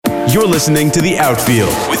You're listening to The Outfield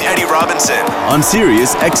with Eddie Robinson on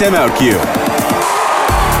Sirius XM OutQ.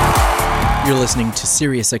 You're listening to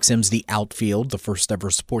Sirius XM's The Outfield, the first ever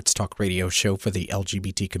sports talk radio show for the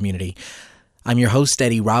LGBT community. I'm your host,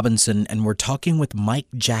 Eddie Robinson, and we're talking with Mike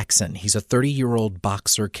Jackson. He's a 30-year-old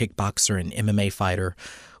boxer, kickboxer, and MMA fighter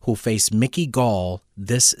who'll face Mickey Gall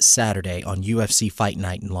this Saturday on UFC Fight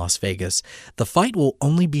Night in Las Vegas. The fight will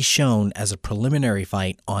only be shown as a preliminary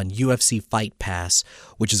fight on UFC Fight Pass,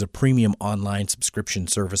 which is a premium online subscription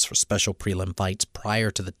service for special prelim fights prior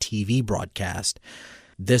to the TV broadcast.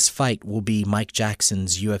 This fight will be Mike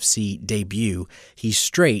Jackson's UFC debut. He's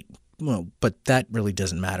straight, but that really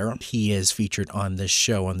doesn't matter. He is featured on this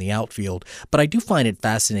show on The Outfield. But I do find it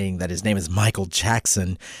fascinating that his name is Michael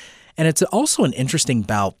Jackson. And it's also an interesting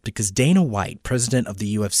bout because Dana White, president of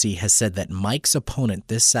the UFC, has said that Mike's opponent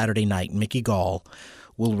this Saturday night, Mickey Gall,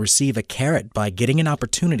 will receive a carrot by getting an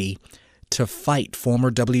opportunity to fight former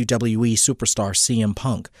WWE superstar CM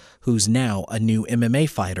Punk, who's now a new MMA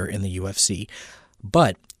fighter in the UFC.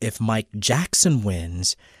 But if Mike Jackson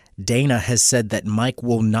wins, Dana has said that Mike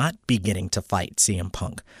will not be getting to fight CM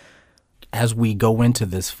Punk. As we go into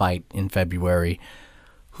this fight in February,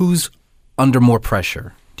 who's under more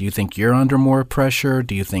pressure? Do you think you're under more pressure?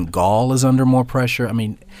 Do you think Gall is under more pressure? I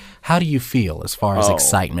mean, how do you feel as far as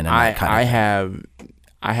excitement and that kind of thing?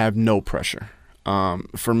 I have no pressure.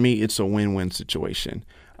 For me, it's a win-win situation.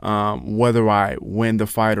 Whether I win the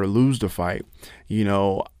fight or lose the fight,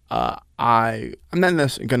 I'm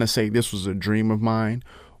not going to say this was a dream of mine.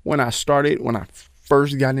 When I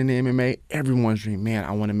first got into MMA, everyone's dream, man,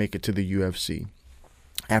 I want to make it to the UFC.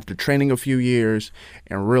 After training a few years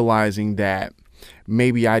and realizing that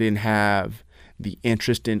maybe I didn't have the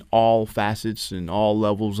interest in all facets and all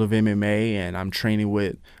levels of MMA, and I'm training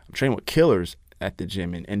with killers at the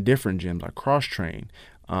gym and different gyms. I cross-train.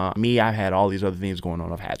 I've had all these other things going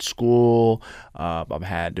on. I've had school, I've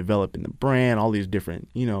had developing the brand, all these different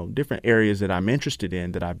areas that I'm interested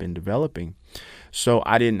in that I've been developing. So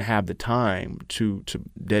I didn't have the time to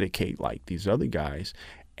dedicate like these other guys.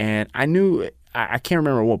 And I knew, I can't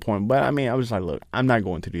remember at what point, but I was like, look, I'm not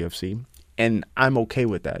going to the UFC. And I'm okay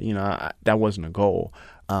with that. That wasn't a goal.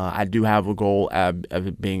 I do have a goal of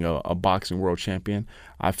being a boxing world champion.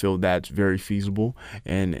 I feel that's very feasible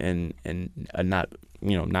and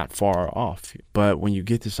not far off. But when you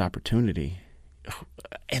get this opportunity,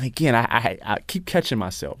 and again, I keep catching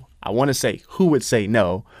myself. I want to say who would say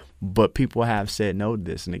no, but people have said no to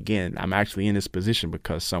this. And again, I'm actually in this position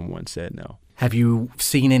because someone said no. Have you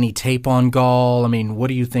seen any tape on Gall? I mean, what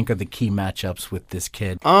do you think are the key matchups with this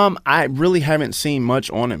kid? I really haven't seen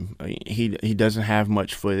much on him. He doesn't have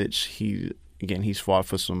much footage. He's fought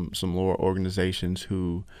for some lower organizations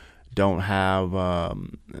who don't have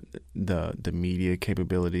the media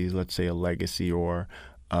capabilities, let's say a Legacy or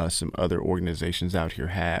some other organizations out here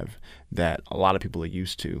have that a lot of people are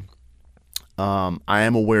used to. I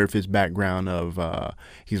am aware of his background of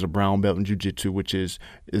he's a brown belt in jiu-jitsu, which is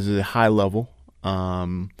a high level.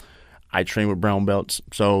 I train with brown belts,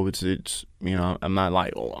 so it's I'm not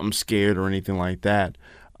like I'm scared or anything like that,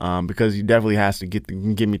 because he definitely has to get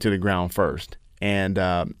me to the ground first. And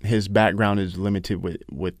his background is limited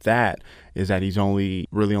with that is that he's only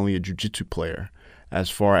a jiu-jitsu player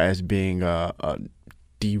as far as being a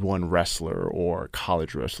D1 wrestler or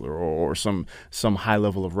college wrestler or some high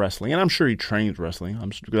level of wrestling. And I'm sure he trains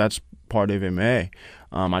wrestling. That's part of MMA.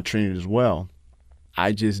 I train it as well.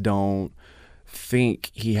 I just don't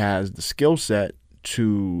think he has the skill set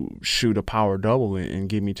to shoot a power double and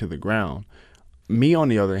get me to the ground. Me, on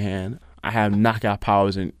the other hand, I have knockout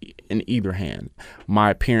powers in either hand.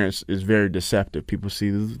 My appearance is very deceptive. People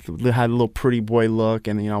see I had a little pretty boy look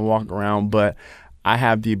and I walk around, but I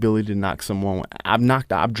have the ability to knock someone.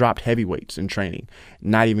 I've dropped heavyweights in training,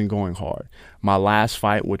 not even going hard. My last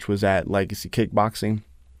fight, which was at Legacy Kickboxing,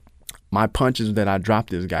 my punches that I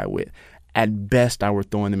dropped this guy with, at best I were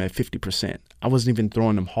throwing them at 50%. I wasn't even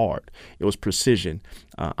throwing them hard. It was precision.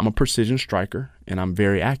 I'm a precision striker, and I'm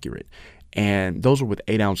very accurate. And those are with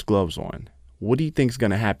 8-ounce gloves on. What do you think is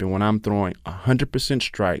going to happen when I'm throwing 100%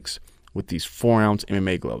 strikes with these 4-ounce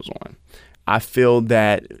MMA gloves on? I feel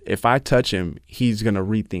that if I touch him, he's going to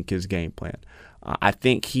rethink his game plan. I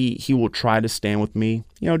think he will try to stand with me,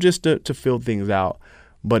 just to feel things out.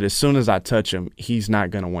 But as soon as I touch him, he's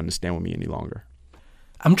not going to want to stand with me any longer.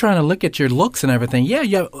 I'm trying to look at your looks and everything.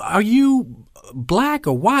 Yeah. Are you black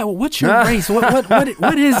or white? What's your race? What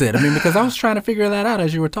is it? I mean, because I was trying to figure that out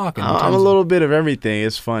as you were talking. I'm a little bit of everything.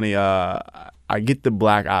 It's funny. I get the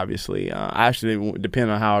black, obviously. Actually,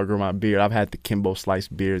 depending on how I grow my beard, I've had the Kimbo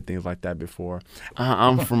sliced beard, things like that before.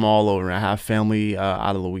 I'm from all over. I have family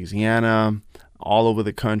out of Louisiana. all over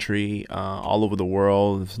the country, all over the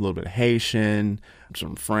world. There's a little bit of Haitian,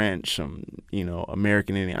 some French, some,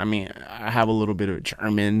 American Indian. I mean, I have a little bit of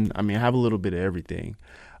German. I mean, I have a little bit of everything.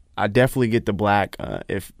 I definitely get the black.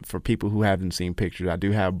 If for people who haven't seen pictures, I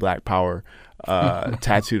do have Black Power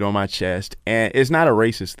tattooed on my chest, and it's not a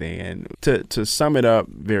racist thing. And to sum it up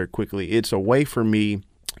very quickly, it's a way for me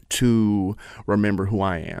to remember who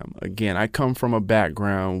I am. Again, I come from a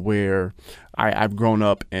background where I've grown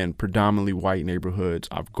up in predominantly white neighborhoods.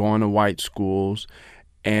 I've gone to white schools,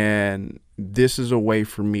 and this is a way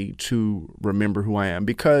for me to remember who I am,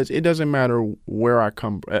 because it doesn't matter where I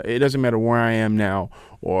come. It doesn't matter where I am now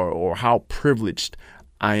or how privileged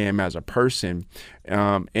I am as a person.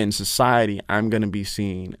 In society, I'm going to be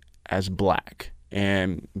seen as black.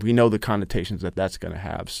 And we know the connotations that that's going to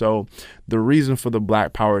have. So the reason for the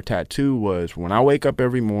Black Power tattoo was when I wake up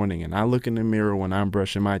every morning and I look in the mirror when I'm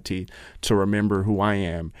brushing my teeth, to remember who I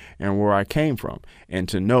am and where I came from, and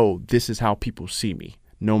to know this is how people see me,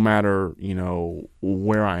 no matter,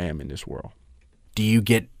 where I am in this world. Do you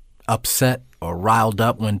get upset or riled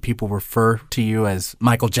up when people refer to you as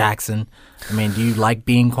Michael Jackson? I mean, do you like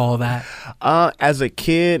being called that? As a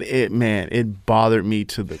kid, it bothered me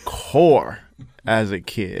to the core. As a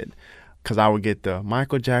kid, because I would get the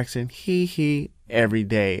Michael Jackson he every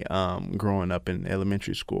day growing up in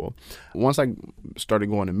elementary school. Once I started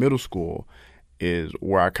going to middle school is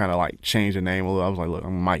where I kind of like changed the name a little. I was like, look,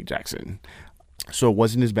 I'm Mike Jackson. So it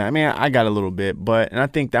wasn't as bad. I mean, I got a little bit, and I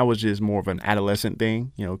think that was just more of an adolescent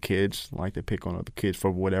thing. Kids like to pick on other kids for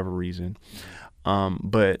whatever reason.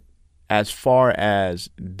 But as far as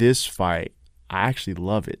this fight, I actually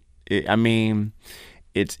love it.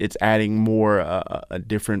 It's adding more a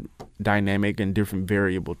different dynamic and different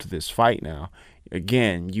variable to this fight now.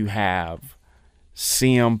 Again, you have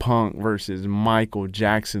CM Punk versus Michael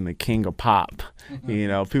Jackson, the king of pop.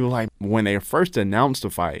 People like, when they first announced the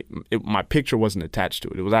fight, my picture wasn't attached to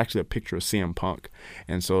it. It was actually a picture of CM Punk.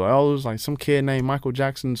 And so it was like some kid named Michael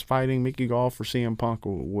Jackson's fighting Mickey Gall for CM Punk,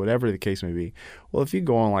 or whatever the case may be. Well, if you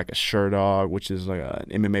go on like a SureDog, which is like an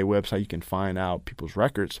MMA website, you can find out people's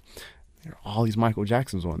records. There are all these Michael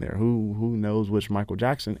Jacksons on there. Who knows which Michael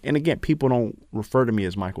Jackson? And again, people don't refer to me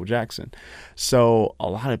as Michael Jackson. So a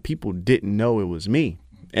lot of people didn't know it was me.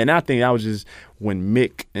 And I think that was just when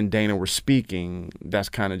Mick and Dana were speaking, that's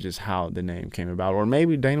kind of just how the name came about. Or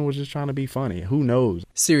maybe Dana was just trying to be funny. Who knows?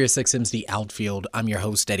 SiriusXM's The Outfield. I'm your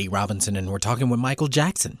host, Eddie Robinson, and we're talking with Michael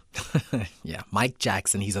Jackson. Yeah, Mike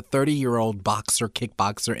Jackson. He's a 30-year-old boxer,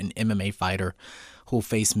 kickboxer, and MMA fighter who'll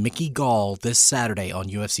face Mickey Gall this Saturday on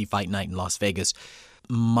UFC Fight Night in Las Vegas.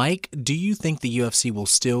 Mike, do you think the UFC will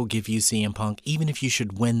still give you CM Punk, even if you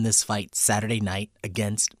should win this fight Saturday night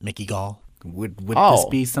against Mickey Gall? Would this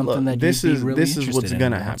be something that you'd be really interested in? This is what's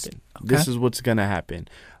going to happen. Okay. This is what's going to happen.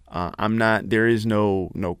 There is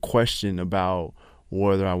no question about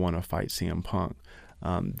whether I want to fight CM Punk.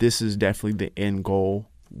 This is definitely the end goal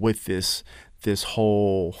with this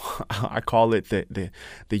whole, I call it the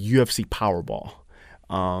UFC Powerball.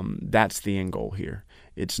 That's the end goal here.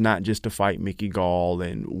 It's not just to fight Mickey Gall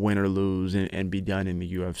and win or lose and be done in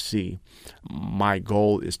the UFC. My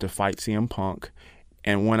goal is to fight CM Punk,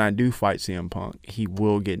 and when I do fight CM Punk, he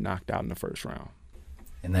will get knocked out in the first round.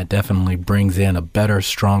 And that definitely brings in a better,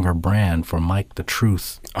 stronger brand for Mike the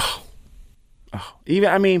Truth.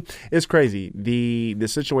 It's crazy. The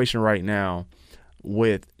situation right now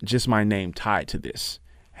with just my name tied to this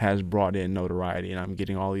has brought in notoriety, and I'm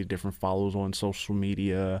getting all these different follows on social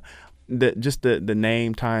media. The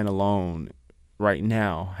name tying alone right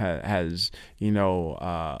now has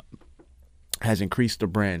increased the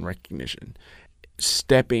brand recognition.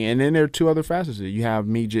 And then there are two other facets. You have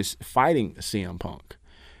me just fighting CM Punk,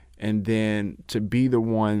 and then to be the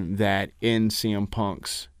one that ends CM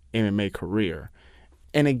Punk's MMA career.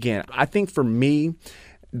 And again, I think for me,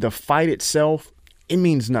 the fight itself, it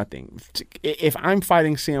means nothing. If I'm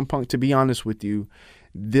fighting CM Punk, to be honest with you,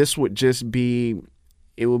 this would just be,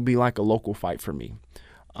 it would be like a local fight for me.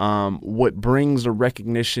 What brings the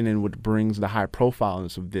recognition and what brings the high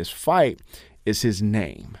profileness of this fight is his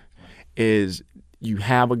name. Is you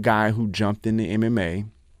have a guy who jumped into MMA,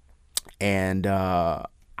 and I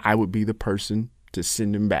would be the person to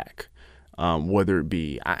send him back. Whether it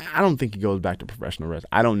be, I don't think he goes back to professional wrestling.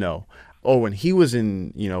 I don't know. Or when he was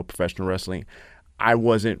in, professional wrestling, I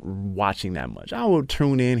wasn't watching that much. I would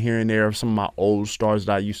tune in here and there of some of my old stars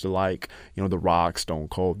that I used to like, The Rock, Stone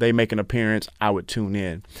Cold. They make an appearance, I would tune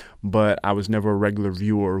in. But I was never a regular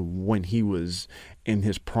viewer when he was in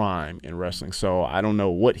his prime in wrestling. So I don't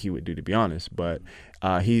know what he would do, to be honest. But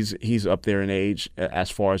he's up there in age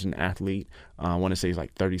as far as an athlete. I want to say he's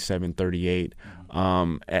like 37, 38.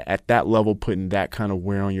 At that level, putting that kind of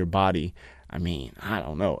wear on your body, I mean, I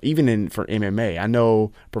don't know. Even for MMA, I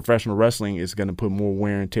know professional wrestling is going to put more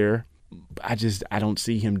wear and tear. I don't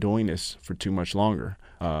see him doing this for too much longer.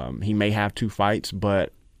 He may have 2 fights,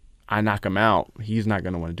 but I knock him out, he's not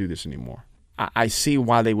going to want to do this anymore. I see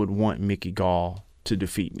why they would want Mickey Gall to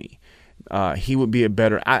defeat me. He would be a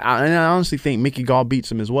better. I honestly think Mickey Gall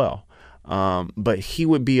beats him as well. But he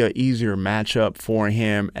would be an easier matchup for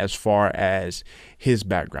him as far as his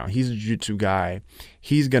background. He's a jiu-jitsu guy.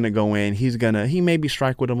 He's going to go in. He maybe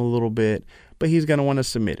strike with him a little bit, but he's going to want to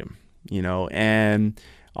submit him, and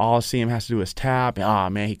all CM has to do is tap.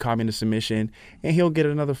 Man, he caught me in a submission, and he'll get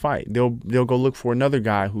another fight. They'll go look for another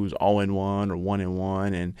guy who's 0-1 or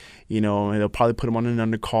 1-1, and they'll probably put him on an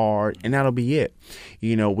undercard, and that'll be it.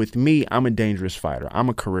 With me, I'm a dangerous fighter. I'm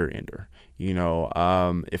a career ender.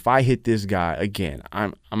 If I hit this guy again,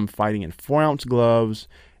 I'm fighting in 4-ounce gloves,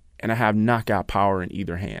 and I have knockout power in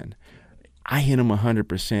either hand. I hit him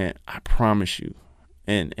 100%. I promise you.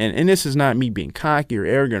 And this is not me being cocky or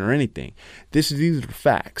arrogant or anything. These are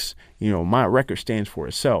facts. My record stands for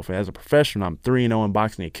itself. As a professional, I'm 3-0 in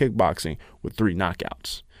boxing and kickboxing with 3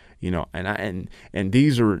 knockouts. And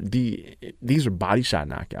these are body shot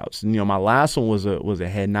knockouts. My last one was a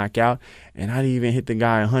head knockout, and I didn't even hit the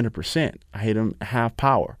guy 100%. I hit him half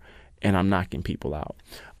power, and I'm knocking people out.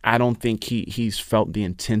 I don't think he's felt the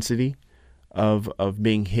intensity of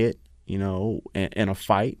being hit, in a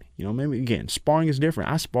fight. Maybe again, sparring is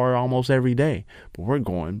different. I spar almost every day, but we're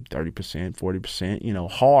going 30%,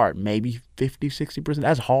 40%, hard, maybe 50, 60%.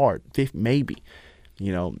 That's hard, 50, maybe.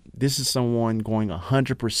 This is someone going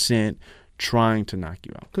 100% trying to knock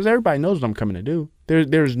you out, because everybody knows what I'm coming to do.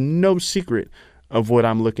 There's no secret of what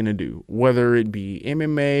I'm looking to do, whether it be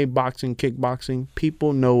MMA, boxing, kickboxing.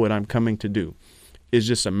 People know what I'm coming to do. It's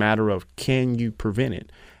just a matter of, can you prevent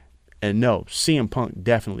it? And no, CM Punk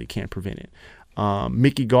definitely can't prevent it.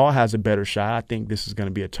 Mickey Gall has a better shot. I think this is going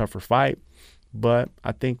to be a tougher fight, but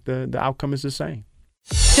I think the outcome is the same.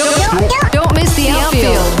 Don't miss the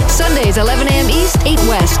outfield. Sundays, 11 a.m. East, 8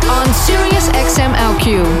 West on Sirius XM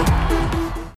OutQ.